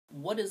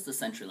what is the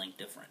CenturyLink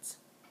difference?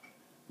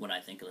 When I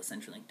think of the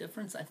CenturyLink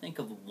difference, I think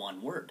of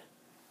one word: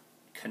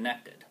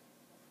 connected.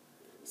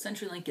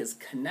 CenturyLink is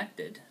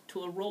connected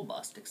to a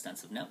robust,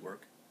 extensive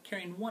network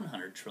carrying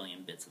 100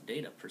 trillion bits of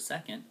data per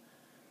second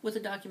with a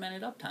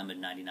documented uptime of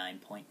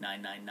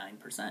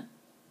 99.999%.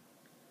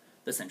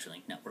 The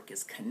CenturyLink network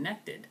is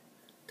connected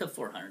to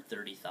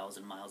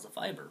 430,000 miles of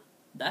fiber.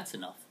 That's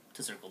enough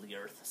to circle the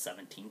Earth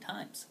 17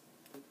 times.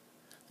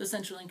 The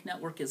CenturyLink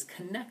network is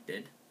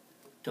connected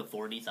to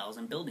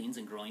 40,000 buildings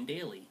and growing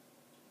daily.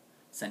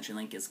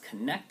 CenturyLink is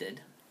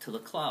connected to the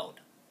cloud.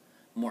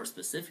 More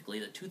specifically,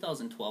 the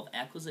 2012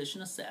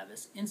 acquisition of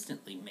Savvis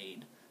instantly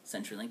made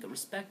CenturyLink a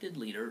respected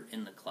leader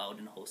in the cloud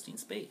and hosting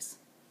space.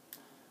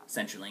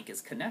 CenturyLink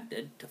is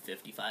connected to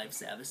 55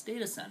 Savvis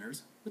data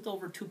centers with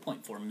over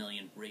 2.4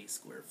 million raised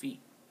square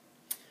feet.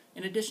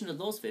 In addition to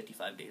those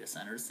 55 data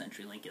centers,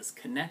 CenturyLink is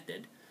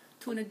connected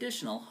to an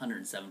additional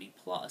 170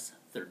 plus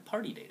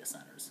third-party data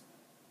centers.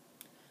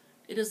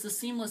 It is the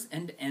seamless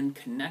end-to-end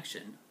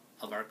connection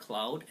of our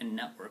cloud and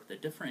network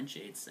that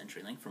differentiates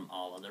CenturyLink from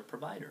all other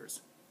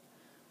providers.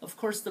 Of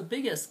course, the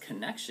biggest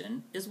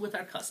connection is with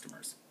our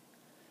customers.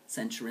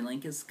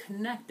 CenturyLink is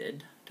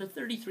connected to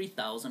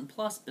 33,000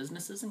 plus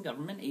businesses and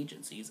government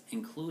agencies,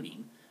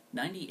 including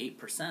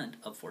 98%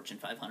 of Fortune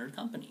 500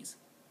 companies.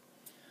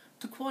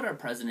 To quote our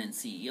president and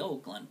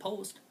CEO, Glenn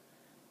Post,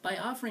 "By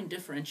offering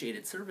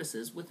differentiated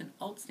services with an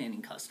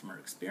outstanding customer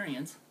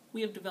experience,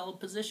 we have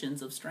developed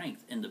positions of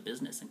strength in the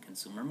business and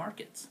consumer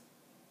markets."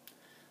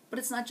 But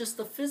it's not just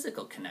the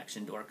physical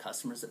connection to our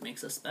customers that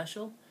makes us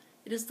special,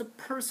 it is the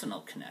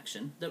personal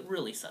connection that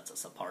really sets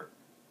us apart.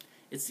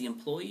 It's the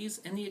employees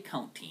and the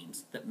account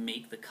teams that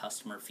make the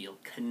customer feel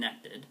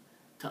connected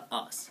to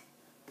us,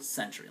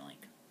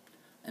 CenturyLink.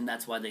 And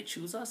that's why they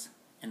choose us,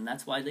 and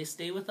that's why they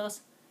stay with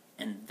us,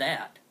 and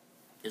that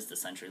is the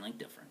CenturyLink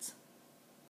difference.